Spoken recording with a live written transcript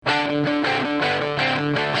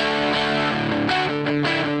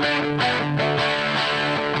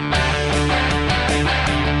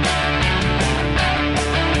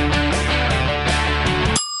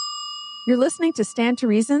You're listening to Stand to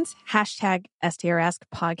Reason's #STRask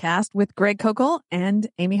podcast with Greg Kokel and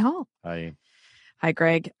Amy Hall. Hi. Hi,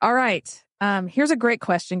 Greg. All right. Here's a great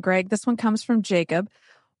question, Greg. This one comes from Jacob.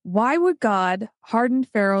 Why would God harden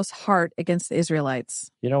Pharaoh's heart against the Israelites?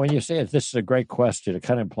 You know, when you say it, this is a great question. It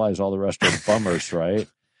kind of implies all the rest are bummers, right?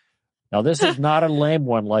 Now, this is not a lame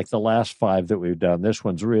one like the last 5 that we've done. This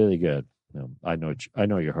one's really good. I know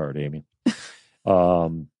your heart, Amy.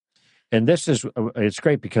 And this is, it's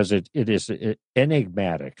great because it is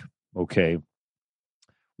enigmatic, okay?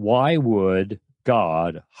 Why would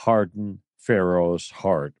God harden Pharaoh's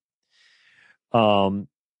heart? I'll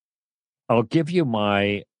give you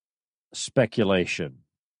my speculation.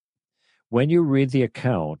 When you read the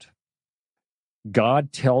account,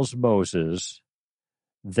 God tells Moses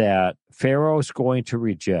that Pharaoh's going to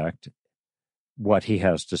reject what he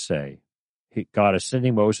has to say. God is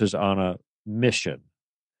sending Moses on a mission.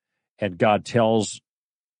 And God tells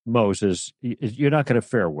Moses, you're not going to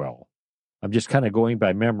fare well. I'm just kind of going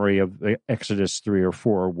by memory of Exodus 3 or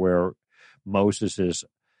 4, where Moses is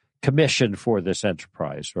commissioned for this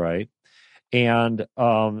enterprise, right? And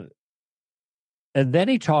then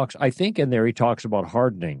he talks, I think in there he talks about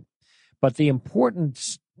hardening. But the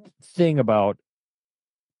important thing about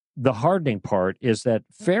the hardening part is that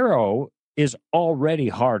Pharaoh is already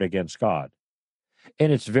hard against God.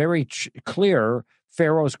 And it's very clear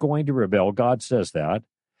Pharaoh's going to rebel. God says that.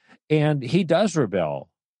 And he does rebel.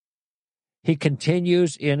 He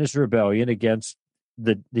continues in his rebellion against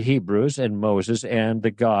the Hebrews and Moses and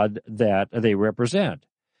the God that they represent.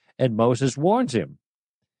 And Moses warns him.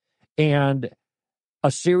 And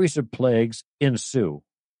a series of plagues ensue.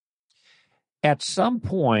 At some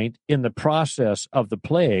point in the process of the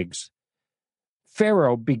plagues,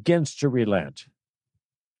 Pharaoh begins to relent.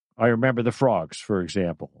 I remember the frogs, for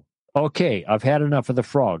example. Okay, I've had enough of the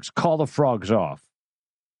frogs. Call the frogs off.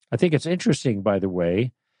 I think it's interesting, by the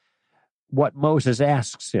way, what Moses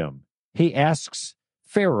asks him. He asks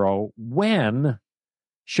Pharaoh, when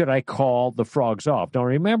should I call the frogs off? Now,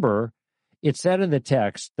 remember, it said in the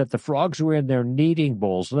text that the frogs were in their kneading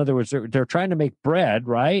bowls. In other words, they're trying to make bread,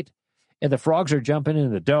 right? And the frogs are jumping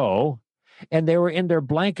in the dough, and they were in their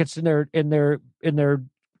blankets, in their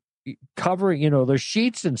covering, their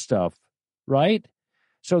sheets and stuff, right?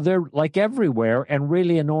 So they're like everywhere and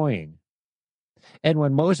really annoying. And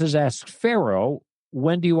when Moses asks Pharaoh,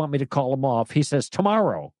 when do you want me to call them off? He says,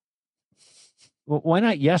 tomorrow. Well, why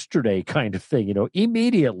not yesterday kind of thing,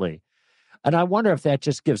 immediately. And I wonder if that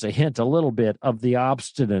just gives a hint a little bit of the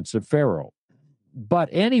obstinance of Pharaoh. But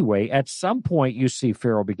anyway, at some point you see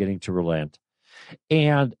Pharaoh beginning to relent.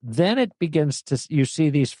 And then it begins to, you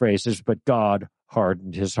see these phrases, but God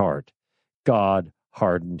hardened his heart. God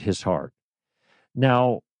hardened his heart.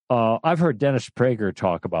 Now, I've heard Dennis Prager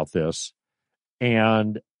talk about this,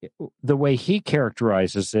 and the way he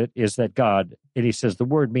characterizes it is that God, and he says the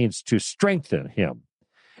word means to strengthen him.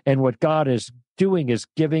 And what God is doing is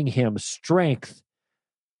giving him strength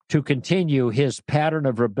to continue his pattern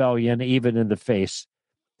of rebellion, even in the face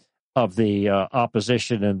of the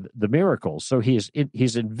opposition and the miracles. So he's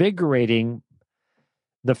invigorating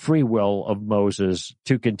the free will of Moses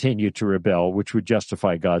to continue to rebel, which would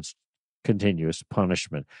justify God's continuous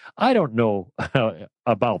punishment. I don't know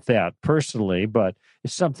about that personally, but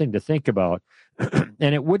it's something to think about.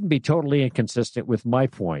 And it wouldn't be totally inconsistent with my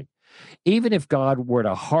point. Even if God were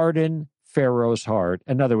to harden Pharaoh's heart,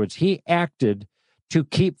 in other words, he acted to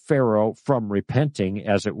keep Pharaoh from repenting,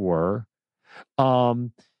 as it were,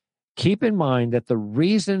 keep in mind that the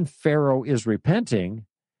reason Pharaoh is repenting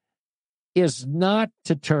is not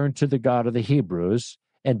to turn to the God of the Hebrews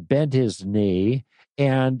and bend his knee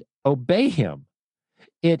and obey him.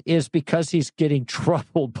 It is because he's getting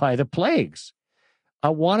troubled by the plagues. I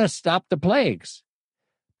want to stop the plagues,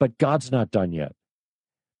 but God's not done yet,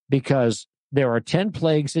 because there are 10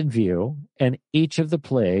 plagues in view, and each of the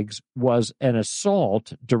plagues was an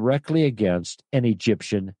assault directly against an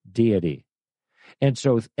Egyptian deity. And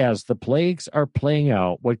so as the plagues are playing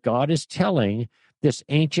out, what God is telling this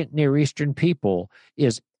ancient Near Eastern people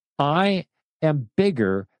is, I am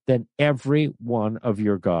bigger than every one of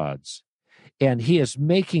your gods. And he is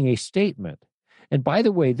making a statement. And by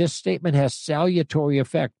the way, this statement has salutary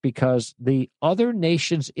effect because the other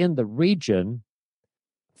nations in the region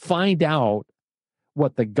find out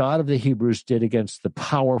what the God of the Hebrews did against the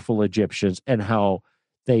powerful Egyptians and how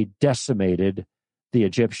they decimated the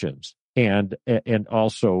Egyptians and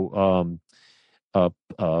also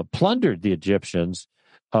plundered the Egyptians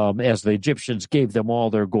as the Egyptians gave them all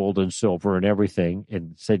their gold and silver and everything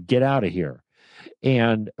and said, get out of here.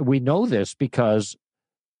 And we know this because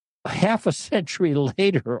half a century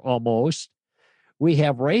later, almost, we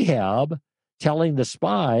have Rahab telling the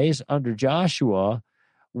spies under Joshua,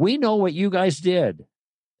 we know what you guys did.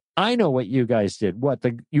 I know what you guys did, what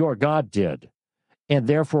your God did, and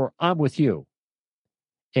therefore I'm with you.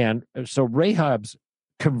 And so Rahab's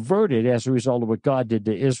converted as a result of what God did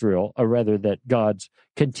to Israel, or rather that God's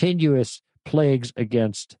continuous plagues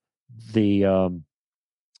against the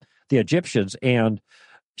Egyptians, and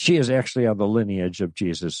she is actually on the lineage of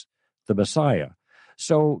Jesus, the Messiah.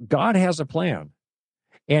 So God has a plan,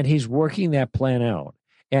 and he's working that plan out,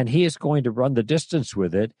 and he is going to run the distance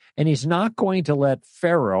with it, and he's not going to let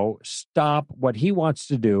Pharaoh stop what he wants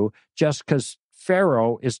to do just because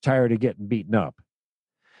Pharaoh is tired of getting beaten up.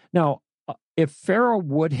 Now, if Pharaoh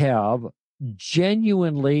would have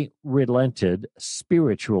genuinely relented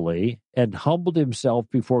spiritually and humbled himself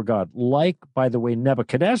before God, like, by the way,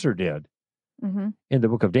 Nebuchadnezzar did in the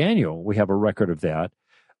book of Daniel, we have a record of that,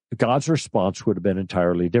 God's response would have been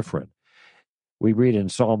entirely different. We read in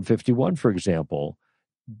Psalm 51, for example,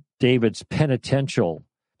 David's penitential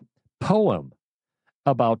poem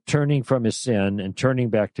about turning from his sin and turning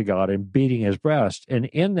back to God and beating his breast. And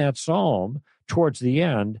in that psalm, towards the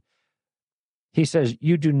end, he says,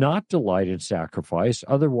 you do not delight in sacrifice,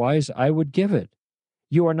 otherwise I would give it.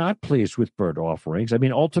 You are not pleased with burnt offerings. I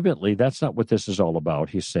mean, ultimately, that's not what this is all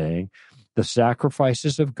about. He's saying the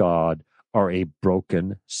sacrifices of God are a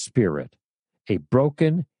broken spirit, a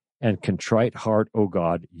broken and contrite heart, O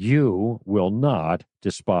God, you will not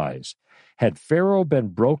despise. Had Pharaoh been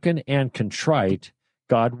broken and contrite,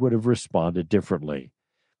 God would have responded differently.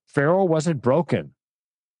 Pharaoh wasn't broken.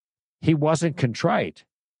 He wasn't contrite.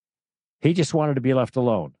 He just wanted to be left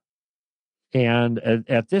alone. And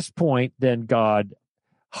at this point, then God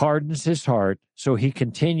hardens his heart, so he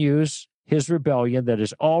continues his rebellion that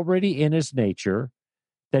is already in his nature,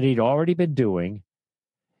 that he'd already been doing,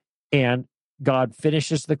 and God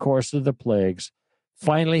finishes the course of the plagues,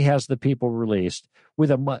 finally has the people released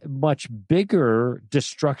with a much bigger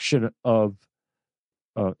destruction of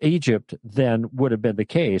Egypt than would have been the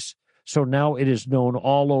case. So now it is known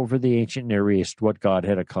all over the ancient Near East what God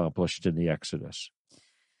had accomplished in the Exodus.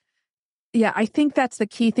 Yeah, I think that's the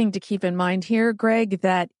key thing to keep in mind here, Greg,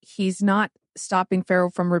 that he's not stopping Pharaoh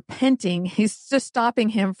from repenting. He's just stopping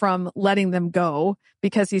him from letting them go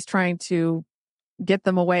because he's trying to get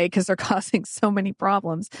them away because they're causing so many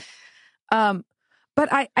problems. But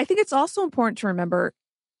I think it's also important to remember,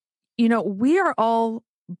 we are all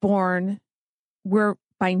born, we're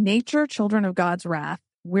by nature children of God's wrath.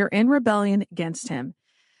 We're in rebellion against him.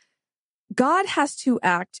 God has to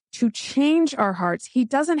act to change our hearts. He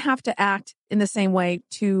doesn't have to act in the same way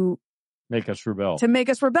to make us rebel.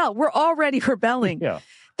 We're already rebelling. Yeah.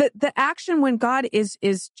 The action when God is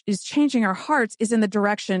changing our hearts is in the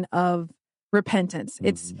direction of repentance.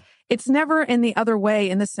 Mm-hmm. It's never in the other way,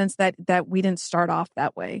 in the sense that we didn't start off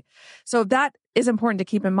that way. So that is important to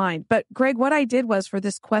keep in mind. But Greg, what I did was, for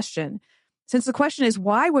this question, since the question is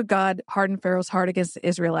why would God harden Pharaoh's heart against the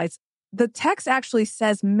Israelites, the text actually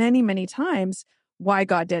says many, many times why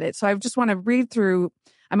God did it. So I just want to read through,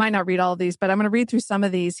 I might not read all of these, but I'm going to read through some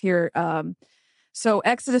of these here. So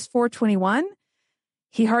Exodus 4:21,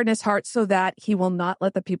 he hardened his heart so that he will not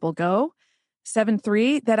let the people go.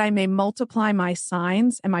 7:3, that I may multiply my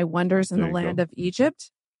signs and my wonders in the land of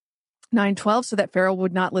Egypt. 9:12, so that Pharaoh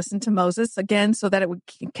would not listen to Moses, again, so that it would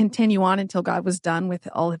continue on until God was done with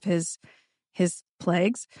all of his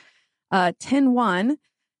plagues. 10:1,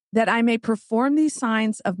 that I may perform these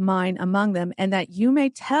signs of mine among them, and that you may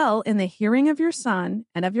tell in the hearing of your son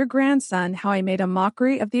and of your grandson how I made a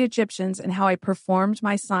mockery of the Egyptians and how I performed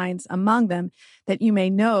my signs among them, that you may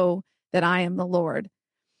know that I am the Lord.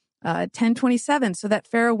 10:27, so that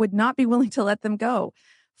Pharaoh would not be willing to let them go.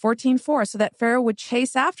 14:4, so that Pharaoh would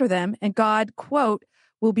chase after them, and God, quote,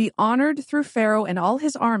 will be honored through Pharaoh and all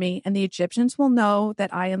his army, and the Egyptians will know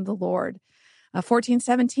that I am the Lord.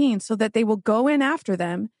 14:17, so that they will go in after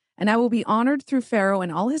them, and I will be honored through Pharaoh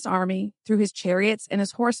and all his army, through his chariots and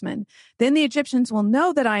his horsemen. Then the Egyptians will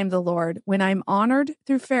know that I am the Lord when I am honored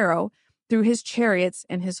through Pharaoh, through his chariots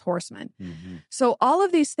and his horsemen. Mm-hmm. So all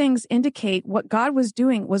of these things indicate what God was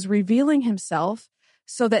doing was revealing himself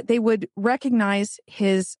so that they would recognize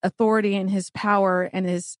his authority and his power and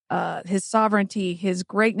his sovereignty, his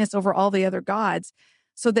greatness over all the other gods,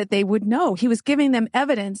 so that they would know. He was giving them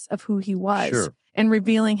evidence of who he was. Sure. And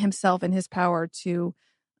revealing himself and his power to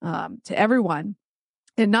everyone,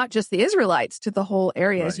 and not just the Israelites, to the whole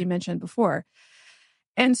area, right, as you mentioned before.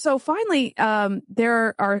 And so finally,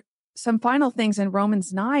 there are some final things in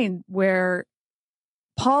Romans 9 where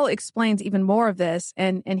Paul explains even more of this.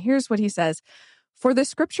 And here's what he says. For the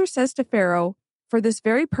scripture says to Pharaoh, for this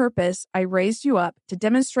very purpose I raised you up to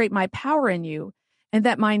demonstrate my power in you, and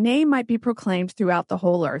that my name might be proclaimed throughout the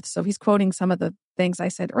whole earth. So he's quoting some of the things I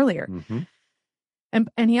said earlier. Mm-hmm.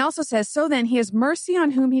 And he also says, so then he has mercy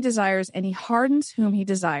on whom he desires, and he hardens whom he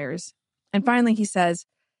desires. And finally, he says,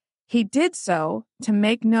 he did so to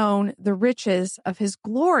make known the riches of his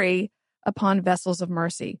glory upon vessels of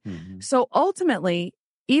mercy. Mm-hmm. So ultimately,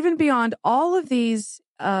 even beyond all of these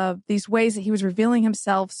ways that he was revealing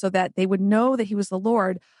himself so that they would know that he was the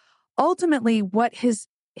Lord, ultimately what his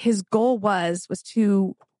goal was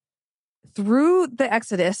to, through the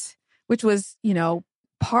Exodus, which was,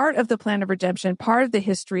 part of the plan of redemption, part of the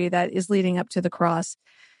history that is leading up to the cross,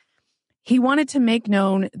 he wanted to make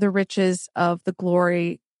known the riches of the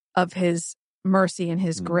glory of his mercy and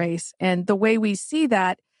his grace. And the way we see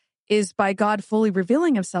that is by God fully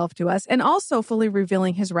revealing himself to us and also fully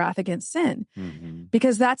revealing his wrath against sin,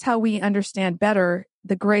 because that's how we understand better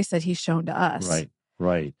the grace that he's shown to us.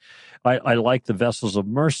 Right. I like the vessels of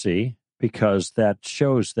mercy because that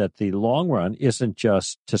shows that the long run isn't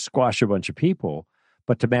just to squash a bunch of people,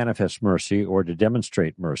 but to manifest mercy or to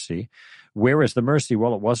demonstrate mercy. Where is the mercy?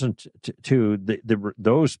 Well, it wasn't to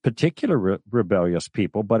those particular rebellious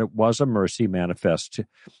people, but it was a mercy manifest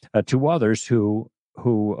to others who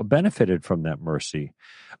benefited from that mercy.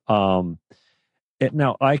 Now,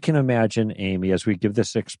 I can imagine, Amy, as we give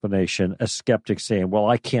this explanation, a skeptic saying, well,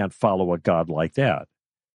 I can't follow a God like that.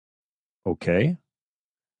 Okay.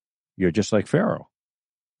 You're just like Pharaoh.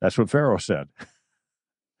 That's what Pharaoh said.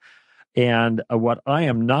 And what I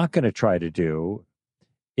am not going to try to do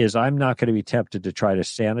is I'm not going to be tempted to try to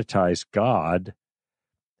sanitize God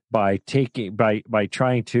by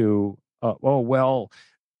trying to,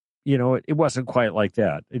 it wasn't quite like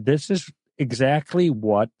that. This is exactly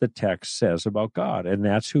what the text says about God, and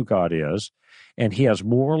that's who God is, and he has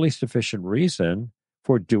morally sufficient reason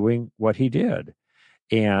for doing what he did.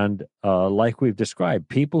 And like we've described,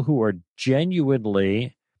 people who are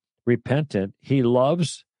genuinely repentant, he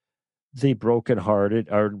loves the brokenhearted,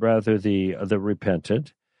 or rather the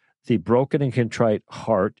repentant. The broken and contrite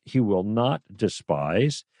heart he will not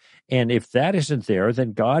despise. And if that isn't there,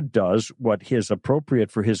 then God does what is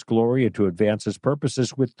appropriate for his glory and to advance his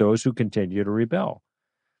purposes with those who continue to rebel.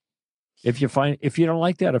 If you don't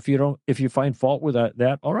like that, if you find fault with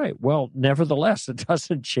that, all right. Well, nevertheless, it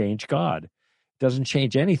doesn't change God. It doesn't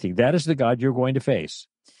change anything. That is the God you're going to face.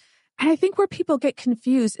 And I think where people get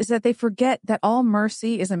confused is that they forget that all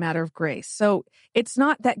mercy is a matter of grace. So it's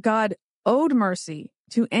not that God owed mercy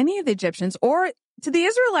to any of the Egyptians or to the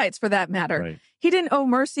Israelites for that matter. Right. He didn't owe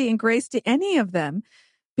mercy and grace to any of them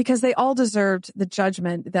because they all deserved the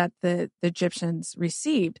judgment that the Egyptians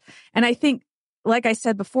received. And I think, like I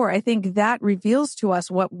said before, I think that reveals to us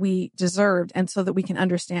what we deserved and so that we can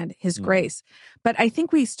understand his grace. But I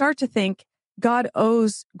think we start to think God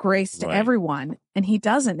owes grace to everyone, and he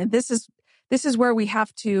doesn't. And this is where we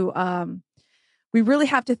have to, we really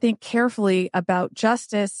have to think carefully about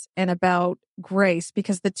justice and about grace,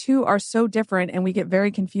 because the two are so different, and we get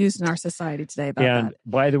very confused in our society today about that. And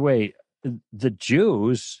by the way, the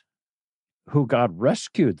Jews who God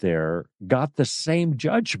rescued there got the same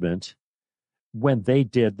judgment when they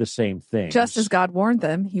did the same thing. Just as God warned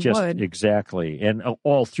them, he would. Exactly. And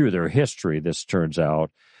all through their history, this turns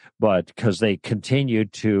out, but because they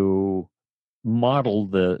continued to model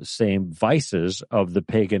the same vices of the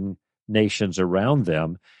pagan nations around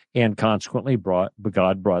them, and consequently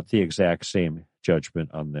God brought the exact same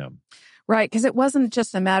judgment on them. Right, because it wasn't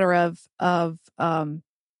just a matter of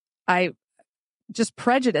just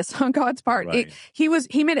prejudice on God's part. Right. He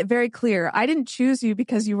made it very clear. I didn't choose you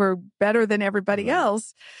because you were better than everybody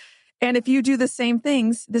else. And if you do the same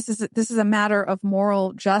things, this is a matter of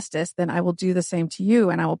moral justice, then I will do the same to you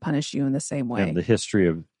and I will punish you in the same way. And the history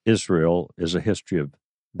of Israel is a history of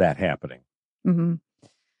that happening. Mm-hmm.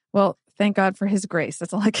 Well, thank God for his grace.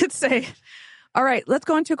 That's all I could say. All right, let's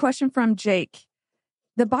go into a question from Jake.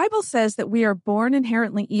 The Bible says that we are born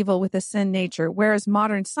inherently evil with a sin nature, whereas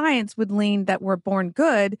modern science would lean that we're born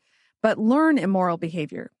good, but learn immoral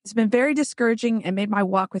behavior. It's been very discouraging and made my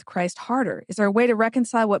walk with Christ harder. Is there a way to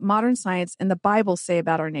reconcile what modern science and the Bible say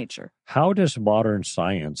about our nature? How does modern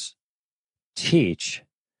science teach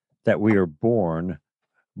that we are born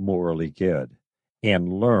morally good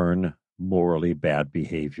and learn morally bad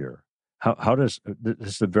behavior? How does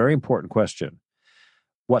this is a very important question.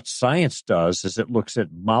 What science does is it looks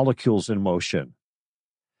at molecules in motion.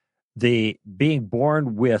 The being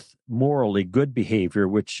born with morally good behavior,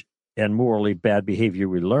 and morally bad behavior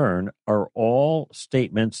we learn, are all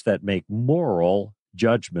statements that make moral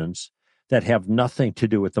judgments that have nothing to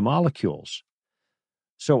do with the molecules.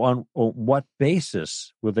 So on what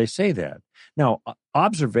basis will they say that? Now,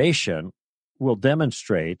 observation will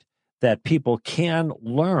demonstrate that people can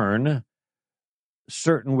learn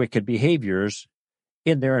certain wicked behaviors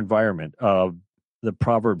in their environment. The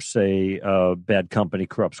Proverbs say, bad company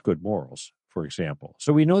corrupts good morals, for example.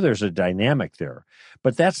 So we know there's a dynamic there,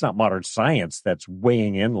 but that's not modern science that's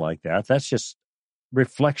weighing in like that. That's just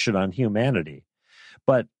reflection on humanity.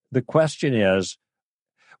 But the question is,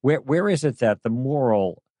 where is it that the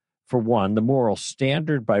moral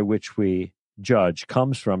standard by which we judge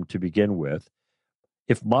comes from to begin with?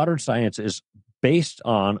 If modern science is based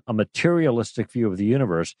on a materialistic view of the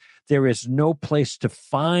universe, there is no place to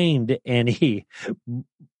find any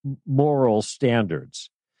moral standards.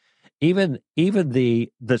 Even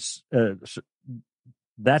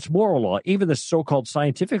that's moral law. Even the so-called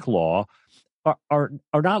scientific law are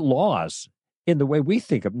not laws in the way we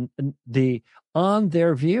think of on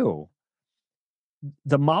their view.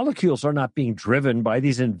 The molecules are not being driven by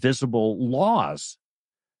these invisible laws.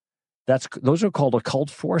 Those are called occult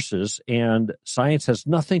forces, and science has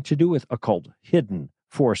nothing to do with occult hidden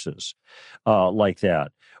forces like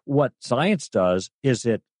that. What science does is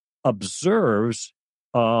it observes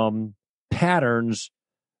patterns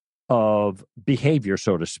of behavior,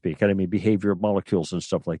 so to speak. I mean, behavior of molecules and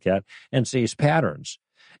stuff like that, and sees patterns.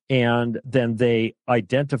 And then they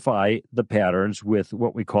identify the patterns with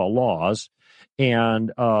what we call laws, and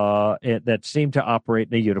that seem to operate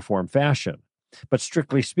in a uniform fashion. But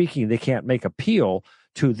strictly speaking, they can't make appeal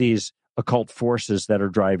to these occult forces that are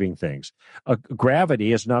driving things.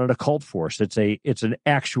 Gravity is not an occult force. It's an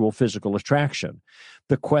actual physical attraction.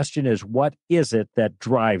 The question is, what is it that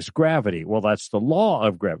drives gravity? Well, that's the law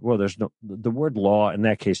of gravity. Well, the word law in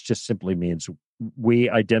that case just simply means we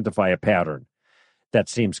identify a pattern that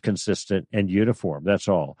seems consistent and uniform. That's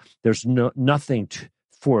all. There's nothing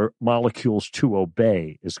for molecules to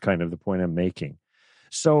obey is kind of the point I'm making.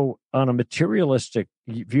 So on a materialistic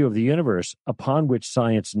view of the universe upon which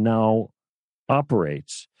science now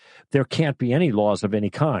operates, there can't be any laws of any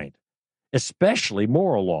kind, especially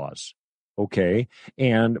moral laws, okay?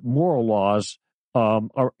 And moral laws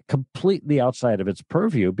are completely outside of its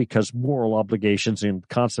purview because moral obligations and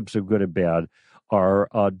concepts of good and bad are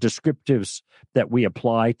descriptives that we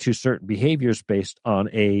apply to certain behaviors based on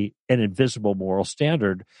an invisible moral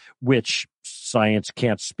standard, which science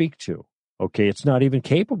can't speak to. Okay, it's not even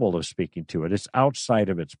capable of speaking to it. It's outside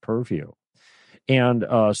of its purview. And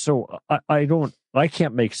so I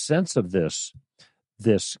can't make sense of this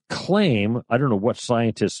claim. I don't know what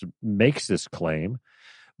scientist makes this claim,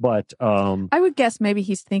 but I would guess maybe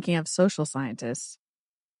he's thinking of social scientists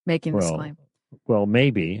making this claim. Well,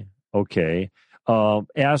 maybe. Okay.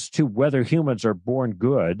 As to whether humans are born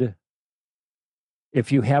good,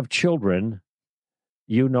 if you have children,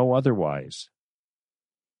 you know otherwise.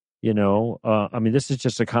 I mean, this is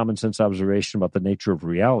just a common sense observation about the nature of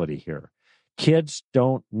reality here. Kids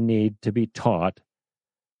don't need to be taught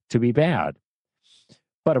to be bad.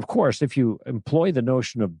 But of course, if you employ the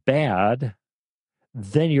notion of bad,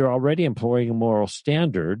 then you're already employing a moral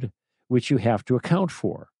standard, which you have to account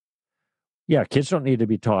for. Yeah, kids don't need to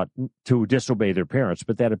be taught to disobey their parents,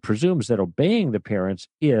 but that it presumes that obeying the parents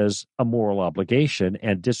is a moral obligation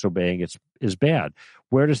and disobeying is bad.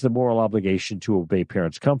 Where does the moral obligation to obey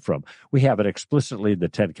parents come from? We have it explicitly in the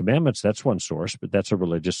Ten Commandments. That's one source, but that's a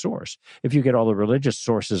religious source. If you get all the religious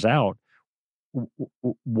sources out,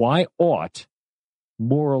 why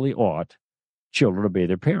morally ought, children obey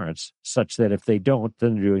their parents, such that if they don't,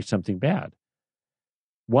 then they're doing something bad?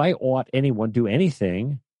 Why ought anyone do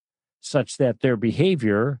anything such that their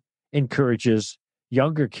behavior encourages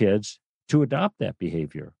younger kids to adopt that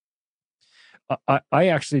behavior? I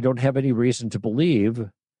actually don't have any reason to believe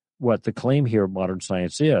what the claim here of modern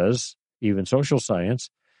science is, even social science,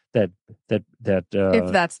 that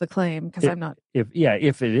if that's the claim, because I'm not. If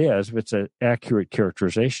it is, if it's an accurate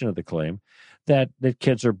characterization of the claim, that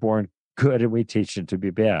kids are born good and we teach them to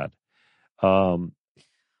be bad. Well,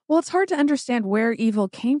 it's hard to understand where evil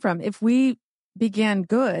came from. If we began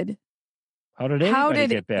good, how did anybody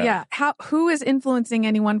get bad? Yeah, who is influencing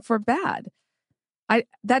anyone for bad?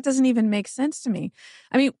 That doesn't even make sense to me.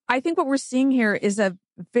 I mean, I think what we're seeing here is a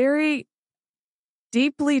very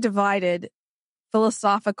deeply divided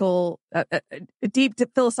philosophical, deep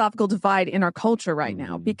philosophical divide in our culture right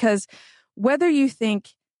now. Because whether you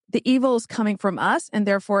think the evil is coming from us and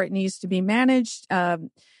therefore it needs to be managed,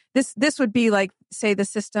 this would be like, say, the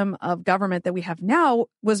system of government that we have now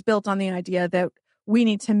was built on the idea that we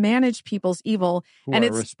need to manage people's evil, and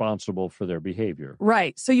it's responsible for their behavior.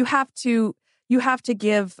 Right. So you have to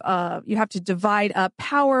divide up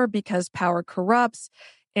power because power corrupts,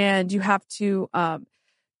 and you have to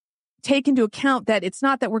take into account that it's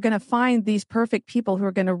not that we're going to find these perfect people who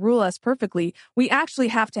are going to rule us perfectly. We actually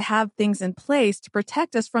have to have things in place to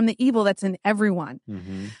protect us from the evil that's in everyone.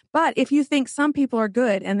 Mm-hmm. But if you think some people are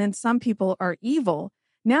good and then some people are evil,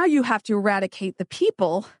 now you have to eradicate the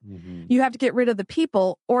people. Mm-hmm. You have to get rid of the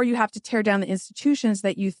people, or you have to tear down the institutions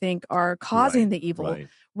that you think are causing the evil,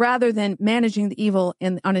 rather than managing the evil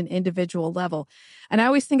on an individual level. And I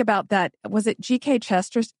always think about that. Was it G.K.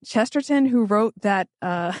 Chesterton who wrote that?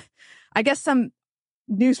 I guess some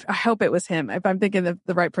news. I hope it was him. If I'm thinking of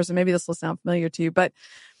the right person, maybe this will sound familiar to you. But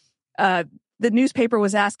the newspaper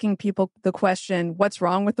was asking people the question, "What's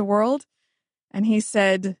wrong with the world?" And he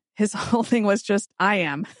said his whole thing was just, "I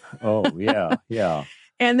am." Oh, yeah, yeah.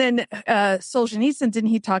 And then Solzhenitsyn, didn't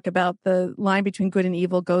he talk about the line between good and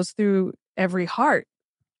evil goes through every heart?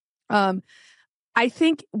 I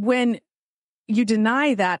think when you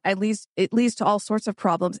deny that, at least it leads to all sorts of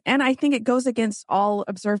problems. And I think it goes against all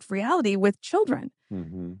observed reality with children,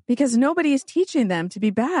 because nobody is teaching them to be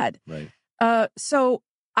bad. Right.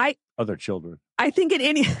 Other children. I think in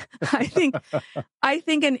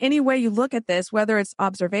any way you look at this, whether it's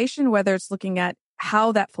observation, whether it's looking at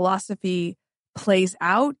how that philosophy plays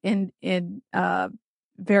out in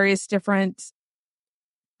various different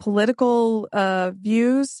political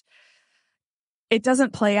views, it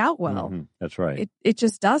doesn't play out well. Mm-hmm. That's right. It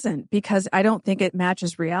just doesn't, because I don't think it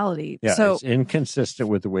matches reality. Yeah, so it's inconsistent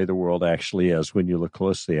with the way the world actually is when you look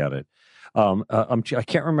closely at it. I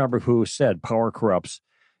can't remember who said power corrupts.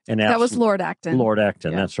 And that was Lord Acton. Lord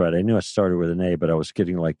Acton, yeah. That's right. I knew it started with an A, but I was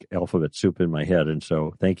getting like alphabet soup in my head. And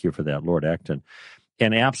so thank you for that, Lord Acton.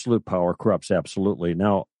 And absolute power corrupts, absolutely.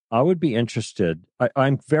 Now, I would be interested,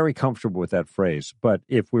 I'm very comfortable with that phrase, but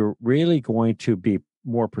if we're really going to be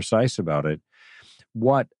more precise about it,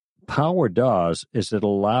 what power does is it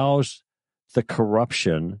allows the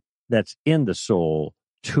corruption that's in the soul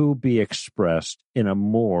to be expressed in a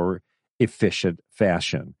more efficient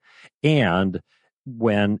fashion. And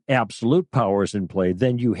when absolute power is in play,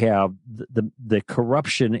 then you have the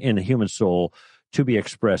corruption in a human soul to be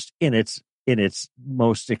expressed in its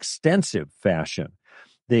most extensive fashion.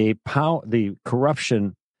 The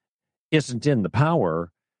corruption isn't in the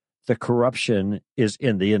power. The corruption is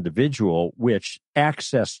in the individual, which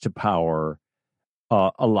access to power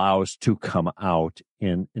allows to come out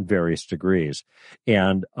in various degrees.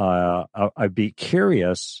 And I'd be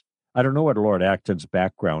curious. I don't know what Lord Acton's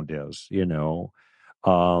background is,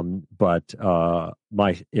 but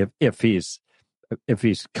if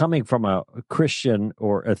he's coming from a Christian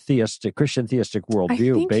or a Christian theistic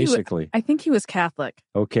worldview, basically. I think he was Catholic.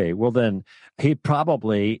 Okay, well then he'd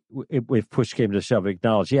probably, if push came to shove,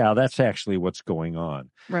 acknowledge, yeah, that's actually what's going on.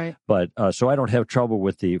 Right. But so I don't have trouble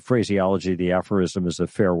with the phraseology. The aphorism is a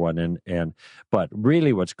fair one, but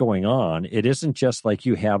really what's going on, it isn't just like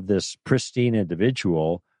you have this pristine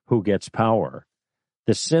individual who gets power,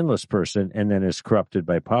 the sinless person, and then is corrupted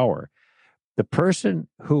by power. The person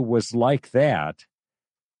who was like that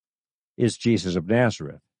is Jesus of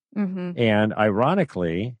Nazareth. Mm-hmm. And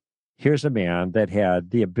ironically, here's a man that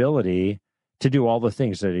had the ability to do all the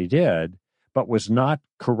things that he did, but was not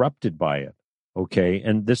corrupted by it. Okay.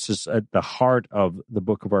 And this is at the heart of the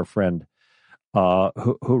book of our friend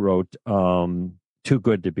who wrote Too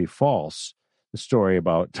Good to Be False, the story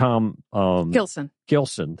about Tom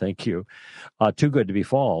Gilson, thank you. Too Good to Be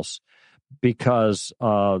False. Because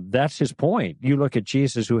that's his point. You look at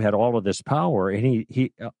Jesus, who had all of this power, and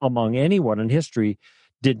he among anyone in history,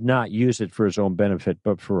 did not use it for his own benefit,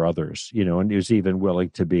 but for others, and he was even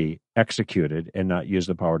willing to be executed and not use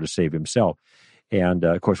the power to save himself. And,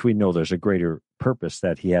 of course, we know there's a greater purpose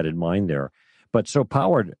that he had in mind there. But so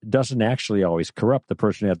power doesn't actually always corrupt. The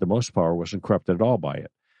person who had the most power wasn't corrupted at all by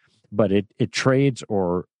it. But it trades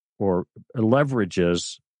or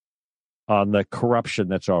leverages on the corruption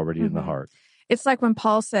that's already in the heart. It's like when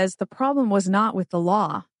Paul says the problem was not with the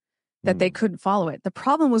law, that they couldn't follow it. The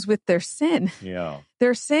problem was with their sin. Yeah.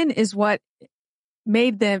 Their sin is what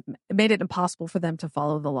made it impossible for them to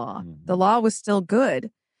follow the law. Mm-hmm. The law was still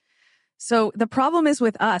good. So the problem is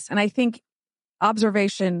with us. And I think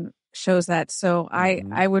observation shows that. So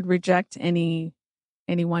I would reject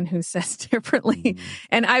anyone who says differently. Mm-hmm.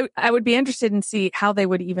 And I would be interested in see how they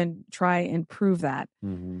would even try and prove that.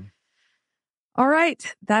 Mm-hmm. All right.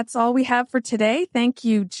 That's all we have for today. Thank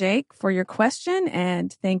you, Jake, for your question.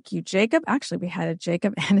 And thank you, Jacob. Actually, we had a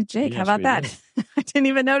Jacob and a Jake. Yes, how about that? I didn't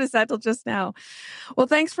even notice that till just now. Well,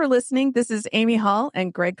 thanks for listening. This is Amy Hall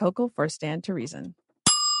and Greg Kokel for Stand to Reason.